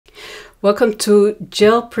Welcome to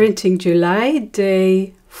Gel Printing July,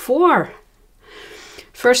 day 4.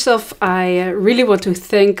 First off, I really want to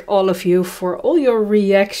thank all of you for all your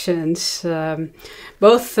reactions,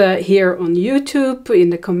 both here on YouTube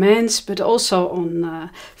in the comments, but also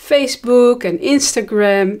on Facebook and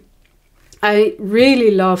Instagram. I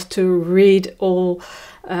really love to read all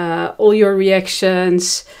your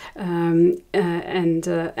reactions and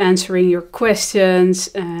answering your questions,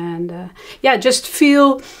 and yeah, just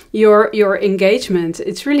feel your engagement.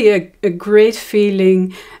 It's really a great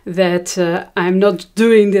feeling that I'm not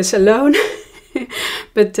doing this alone,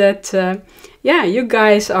 but that yeah, you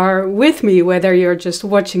guys are with me, whether you're just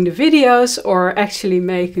watching the videos or actually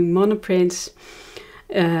making monoprints.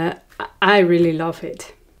 I really love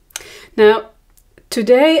it. Now,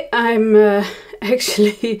 today I'm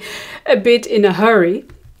actually a bit in a hurry,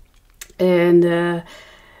 and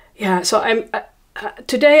yeah, so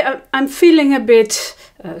today I'm feeling a bit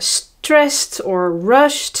stressed or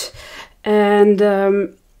rushed, and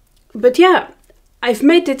but yeah, I've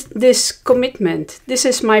made this commitment. This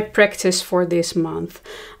is my practice for this month.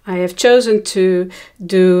 I have chosen to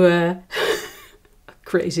do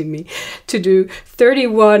crazy me, to do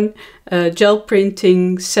 31 gel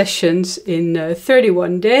printing sessions in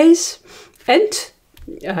 31 days, and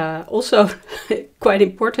also quite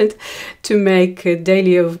important, to make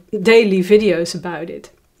daily videos about it.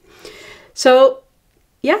 So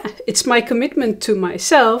yeah, it's my commitment to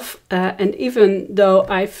myself, and even though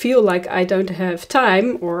I feel like I don't have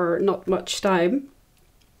time or not much time,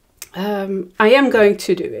 I am going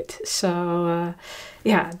to do it. So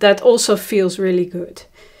yeah, that also feels really good.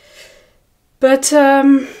 But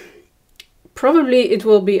probably it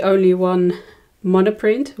will be only one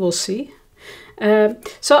monoprint, we'll see.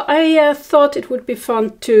 So I thought it would be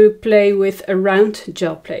fun to play with a round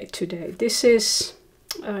gel plate today. This is,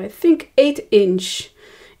 I think, 8 inch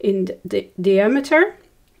in the diameter.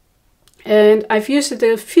 And I've used it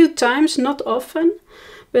a few times, not often,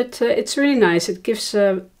 but it's really nice. It gives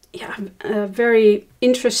yeah, a very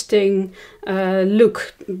interesting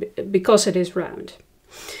look because it is round.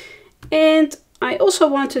 And I also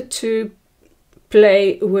wanted to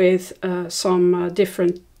play with some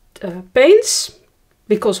different paints,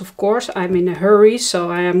 because of course I'm in a hurry,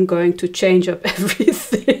 so I am going to change up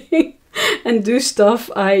everything and do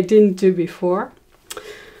stuff I didn't do before.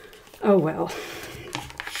 Oh well.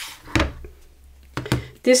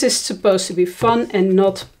 This is supposed to be fun and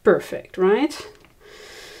not perfect, right?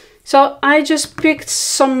 So I just picked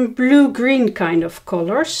some blue-green kind of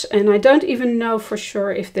colors, and I don't even know for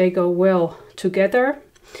sure if they go well together.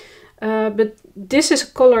 But this is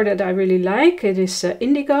a color that I really like. It is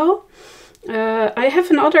indigo. I have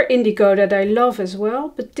another indigo that I love as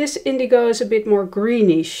well, but this indigo is a bit more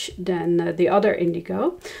greenish than the other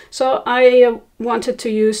indigo. So I wanted to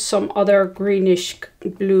use some other greenish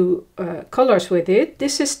blue colors with it.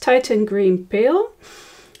 This is Titan Green Pale.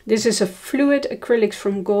 This is a fluid acrylics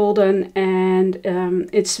from Golden, and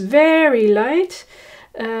it's very light,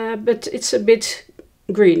 but it's a bit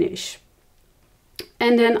greenish.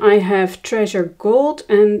 And then I have Treasure Gold,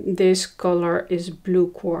 and this color is Blue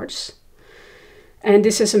Quartz. And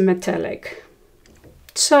this is a metallic.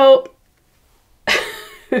 So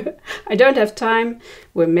I don't have time,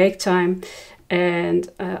 we'll make time. And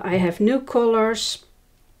I have new colors.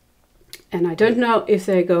 And I don't know if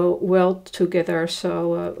they go well together,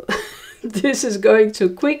 so this is going to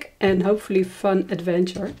quick and hopefully fun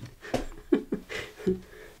adventure.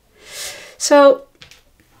 So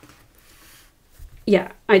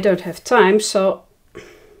yeah, I don't have time, so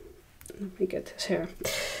let me get this here.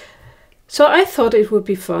 So I thought it would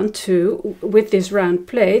be fun to, with this round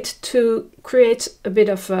plate, to create a bit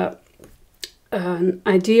of an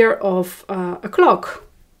idea of a clock,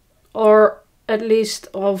 or at least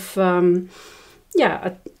of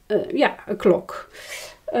yeah, a clock.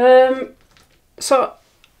 So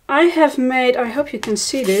I have made, I hope you can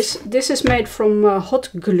see this. This is made from hot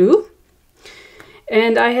glue,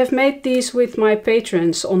 and I have made these with my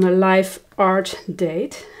patrons on a live art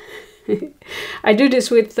date. I do this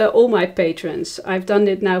with all my patrons. I've done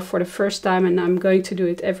it now for the first time, and I'm going to do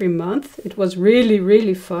it every month. It was really,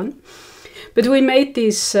 really fun. But we made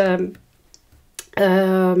these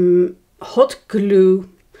hot glue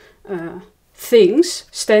things,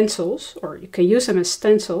 stencils, or you can use them as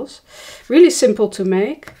stencils. Really simple to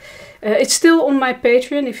make. It's still on my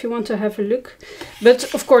Patreon if you want to have a look.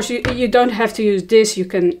 But of course you don't have to use this, you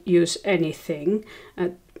can use anything.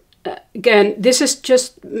 Again, this is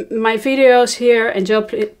just my videos here, and Gel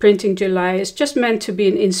Printing July is just meant to be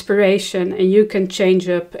an inspiration, and you can change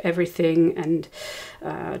up everything and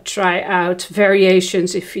try out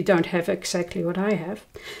variations if you don't have exactly what I have.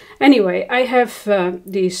 Anyway, I have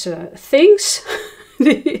these things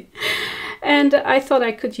and I thought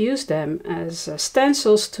I could use them as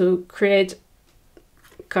stencils to create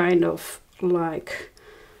kind of like,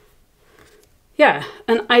 yeah,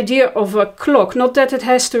 an idea of a clock. Not that it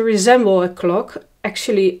has to resemble a clock.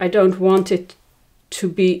 Actually, I don't want it to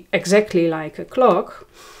be exactly like a clock,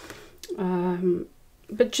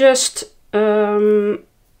 but just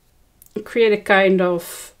create a kind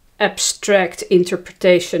of abstract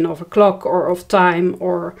interpretation of a clock or of time,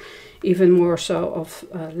 or even more so of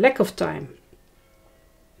lack of time.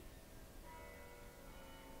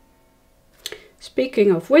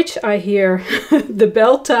 Speaking of which, I hear the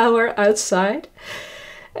bell tower outside.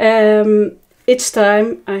 It's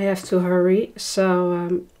time, I have to hurry,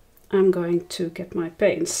 so I'm going to get my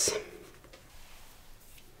paints.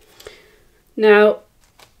 Now,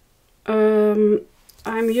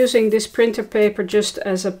 I'm using this printer paper just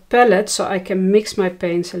as a palette, so I can mix my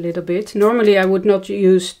paints a little bit. Normally I would not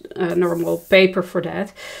use normal paper for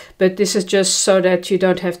that, but this is just so that you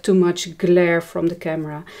don't have too much glare from the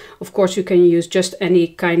camera. Of course you can use just any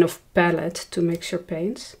kind of palette to mix your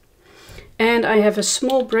paints. And I have a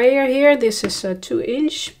small brayer here. This is a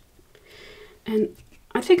 2-inch. And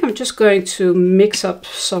I think I'm just going to mix up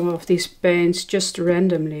some of these paints just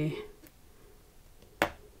randomly.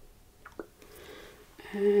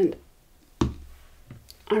 And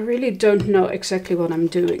I really don't know exactly what I'm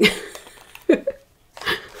doing.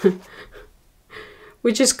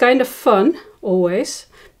 Which is kind of fun, always.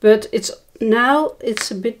 But it's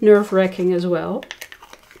a bit nerve-wracking as well.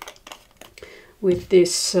 With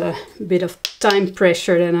this bit of time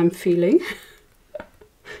pressure that I'm feeling.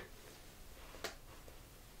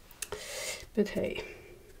 But hey.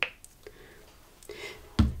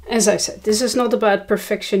 As I said, this is not about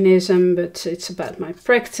perfectionism, but it's about my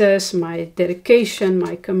practice, my dedication,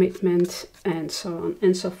 my commitment, and so on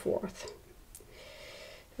and so forth.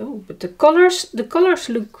 Oh, but the colors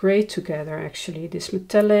look great together actually. This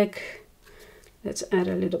metallic. Let's add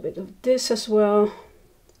a little bit of this as well.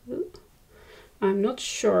 I'm not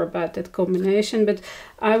sure about that combination, but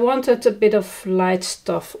I wanted a bit of light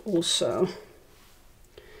stuff also.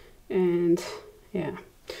 And yeah.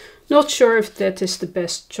 Not sure if that is the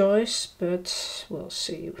best choice, but we'll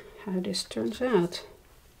see how this turns out.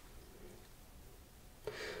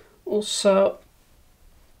 Also,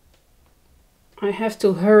 I have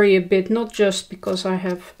to hurry a bit, not just because I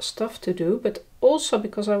have stuff to do, but also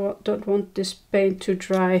because I don't want this paint to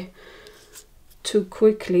dry too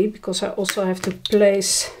quickly, because I also have to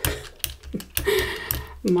place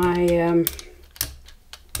my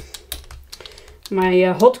my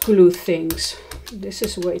hot glue things. This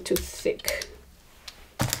is way too thick.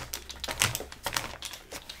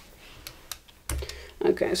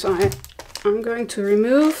 Okay, so I'm going to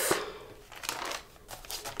remove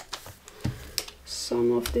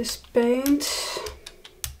some of this paint,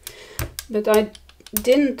 but I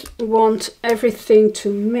didn't want everything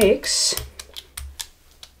to mix.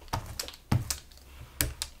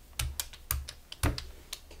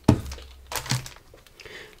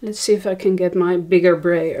 Let's see if I can get my bigger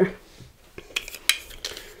brayer.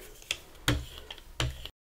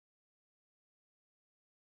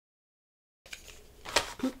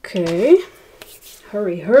 Okay,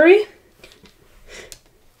 hurry.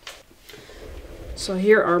 So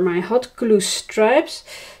here are my hot glue stripes.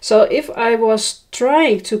 So if I was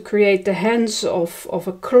trying to create the hands of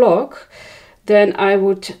a clock, then I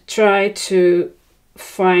would try to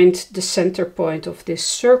find the center point of this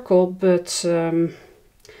circle, but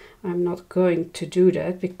I'm not going to do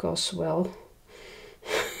that because, well,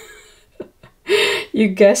 you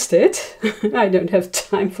guessed it, I don't have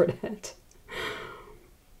time for that.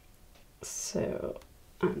 So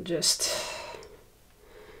I'm just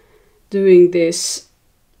doing this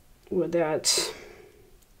without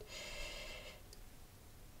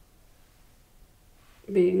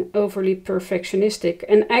being overly perfectionistic.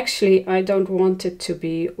 And actually I don't want it to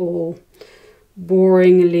be all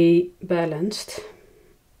boringly balanced.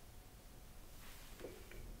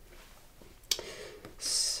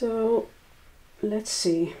 So let's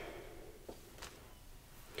see.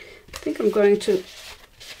 I think I'm going to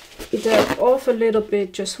dab off a little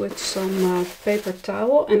bit just with some paper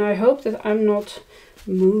towel, and I hope that I'm not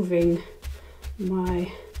moving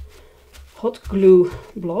my hot glue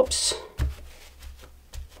blobs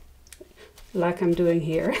like I'm doing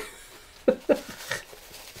here.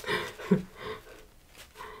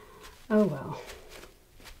 Oh well.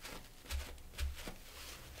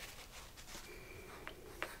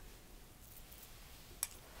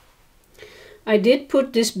 I did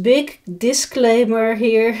put this big disclaimer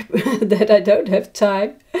here that I don't have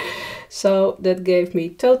time. So that gave me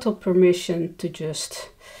total permission to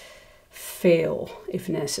just fail if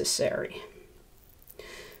necessary.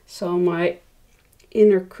 So my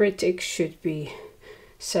inner critic should be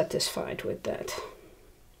satisfied with that.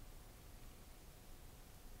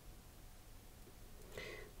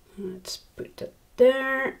 Let's put that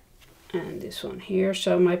there and this one here.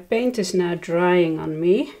 So my paint is now drying on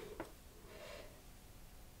me.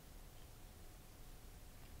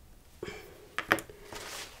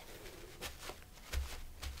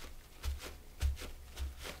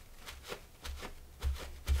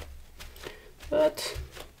 But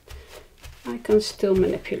I can still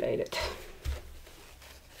manipulate it.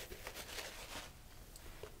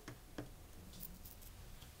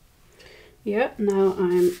 Yeah, now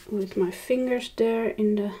I'm with my fingers there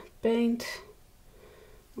in the paint,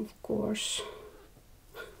 of course.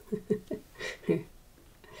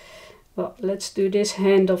 Well, let's do this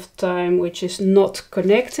hand of time, which is not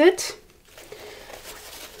connected.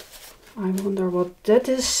 I wonder what that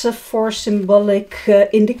is for symbolic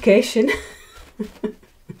indication.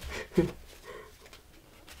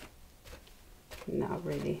 No,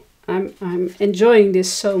 really, I'm enjoying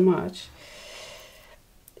this so much.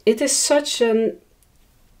 It is such a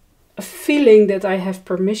feeling that I have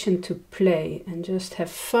permission to play and just have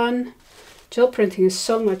fun. Gel printing is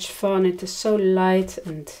so much fun. It is so light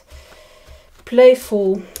and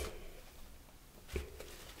playful.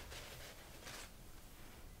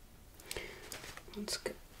 Let's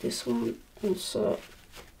get this one also.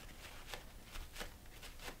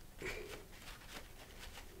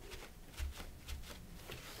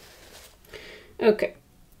 Okay.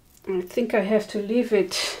 I think I have to leave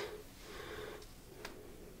it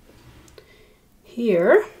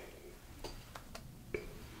here.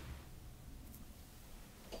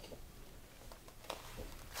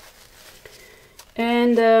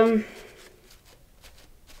 And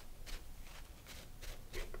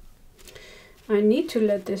I need to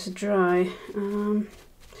let this dry.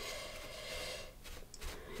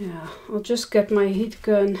 Yeah, I'll just get my heat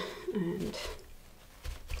gun and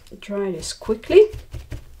dry this quickly.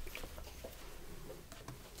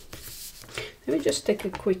 Let me just take a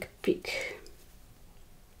quick peek.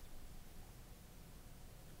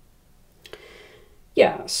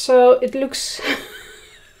 Yeah, so it looks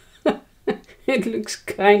it looks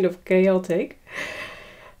kind of chaotic,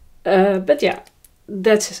 but yeah,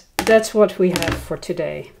 that's what we have for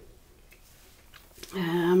today.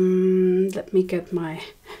 Let me get my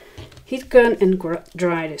heat gun and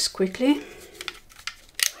dry this quickly.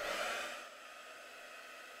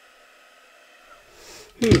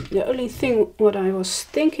 The only thing what I was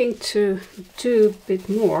thinking to do a bit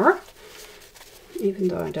more, even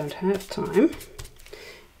though I don't have time,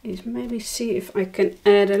 is maybe see if I can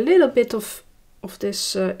add a little bit of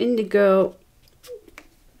this indigo.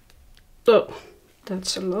 Oh,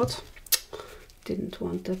 that's a lot. Didn't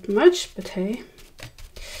want that much, but hey.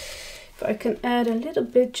 If I can add a little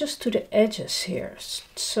bit just to the edges here,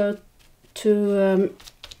 so to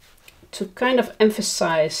kind of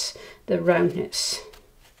emphasize the roundness.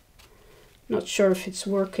 Not sure if it's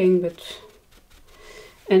working, but,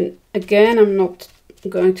 and again, I'm not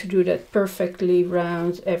going to do that perfectly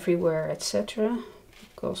round everywhere, etc.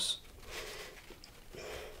 Because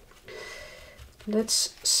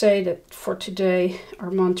let's say that for today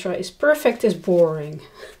our mantra is perfect is boring.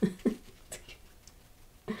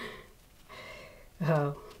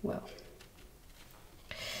 Oh, well.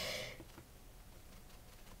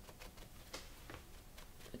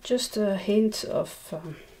 Just a hint of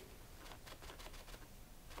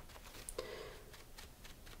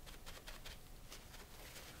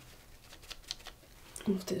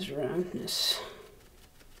this roundness.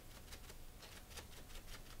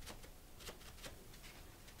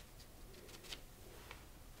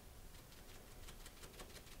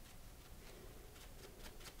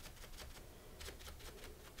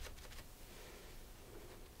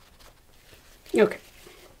 Okay.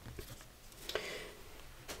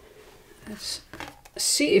 Let's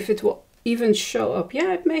see if it will even show up.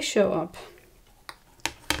 Yeah, it may show up.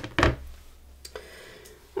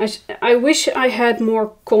 I wish I had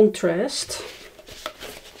more contrast.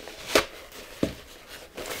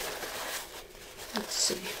 Let's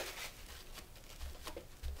see.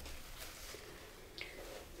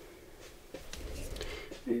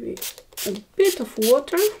 Maybe a bit of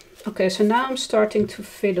water. Okay, so now I'm starting to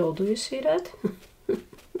fiddle. Do you see that?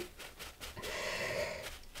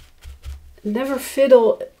 Never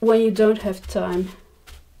fiddle when you don't have time.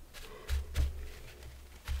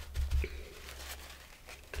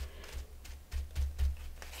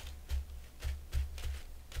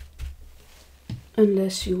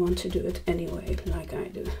 unless you want to do it anyway, like I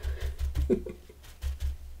do.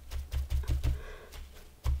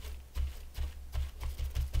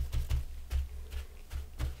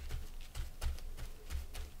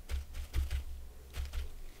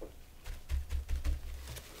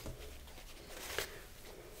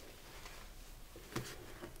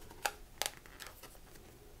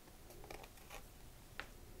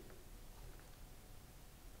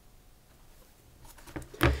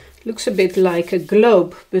 Looks a bit like a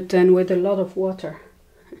globe, but then with a lot of water.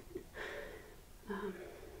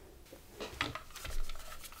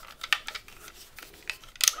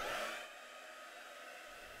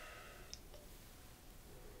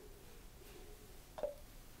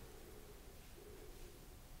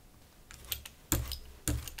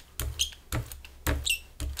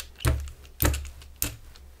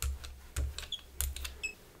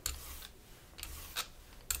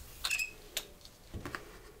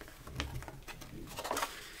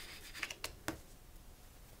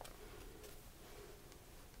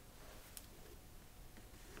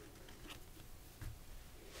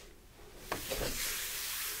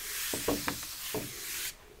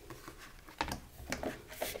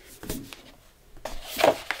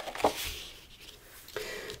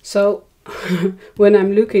 So when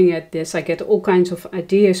I'm looking at this, I get all kinds of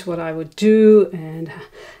ideas what I would do and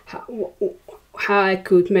how I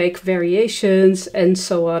could make variations and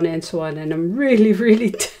so on and so on. And I'm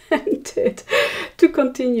really tempted to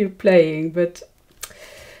continue playing, but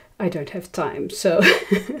I don't have time. So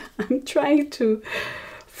I'm trying to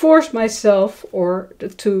force myself or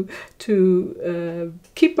to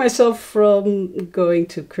keep myself from going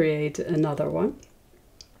to create another one.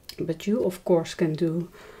 But you, of course, can do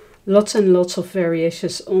lots and lots of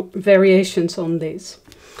variations on this.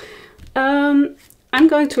 I'm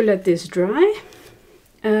going to let this dry,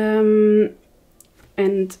 and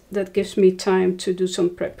that gives me time to do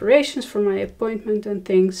some preparations for my appointment and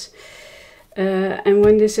things. And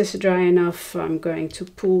when this is dry enough, I'm going to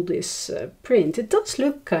pull this print. It does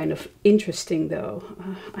look kind of interesting though.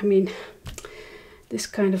 I mean, this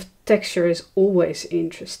kind of texture is always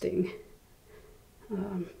interesting.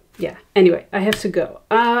 Yeah, anyway, I have to go.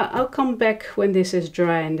 I'll come back when this is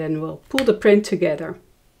dry and then we'll pull the print together.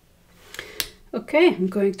 Okay, I'm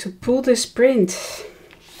going to pull this print.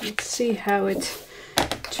 Let's see how it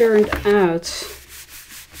turned out.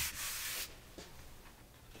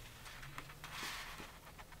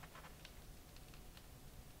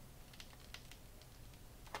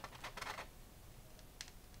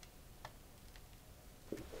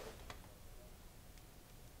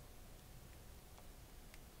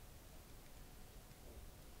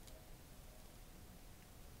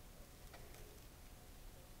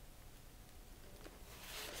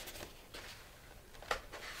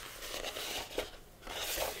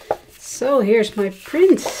 So here's my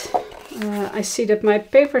print. I see that my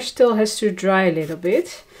paper still has to dry a little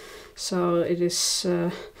bit, so it is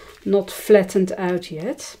not flattened out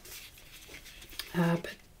yet.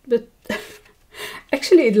 But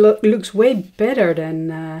actually it looks way better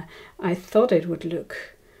than I thought it would look.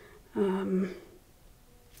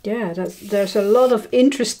 Yeah, there's a lot of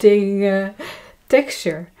interesting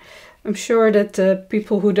texture. I'm sure that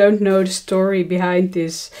people who don't know the story behind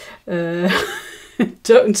this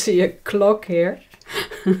don't see a clock here.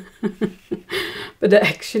 But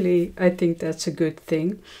actually I think that's a good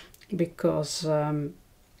thing, because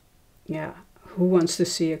yeah, who wants to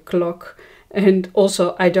see a clock? And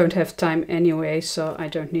also I don't have time anyway, so I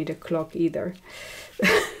don't need a clock either.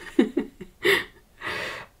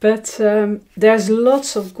 But there's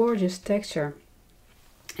lots of gorgeous texture,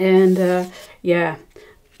 and yeah,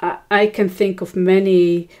 I can think of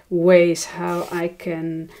many ways how I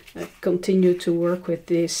can continue to work with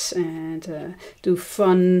this and do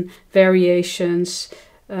fun variations.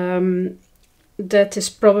 That is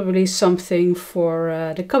probably something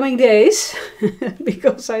for the coming days,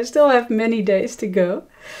 because I still have many days to go.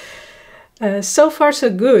 So far so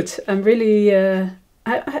good. I'm really,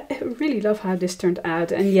 I really love how this turned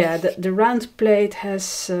out. And yeah, the round plate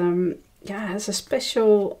has yeah, has a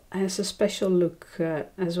special look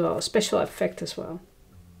as well, a special effect as well.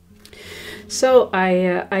 So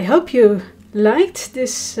I hope you liked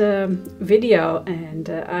this video, and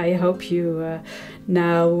I hope you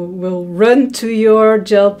now will run to your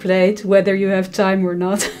gel plate, whether you have time or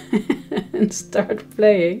not, and start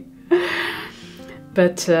playing.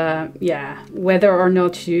 But yeah, whether or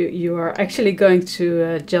not you are actually going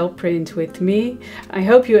to gel print with me, I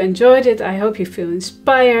hope you enjoyed it. I hope you feel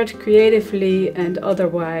inspired creatively and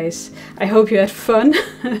otherwise. I hope you had fun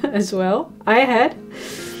as well. I had.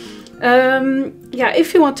 Yeah,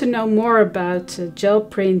 if you want to know more about gel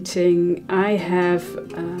printing, I have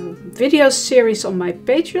a video series on my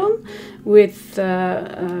Patreon with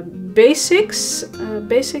basics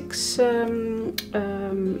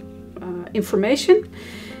information,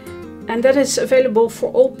 and that is available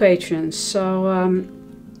for all patrons. So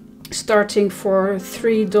starting for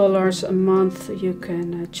 $3 a month, you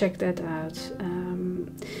can check that out.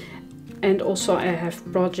 And also I have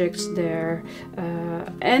projects there,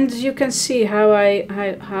 and you can see how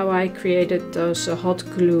I created those hot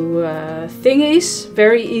glue thingies.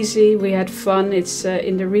 Very easy. We had fun. It's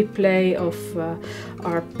in the replay of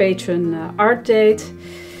our patron art date.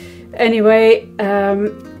 Anyway,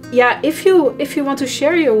 yeah, if you want to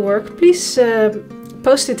share your work, please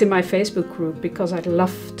post it in my Facebook group, because I'd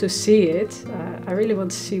love to see it. I really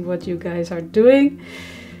want to see what you guys are doing.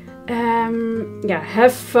 Yeah,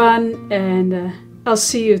 have fun, and I'll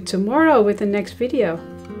see you tomorrow with the next video.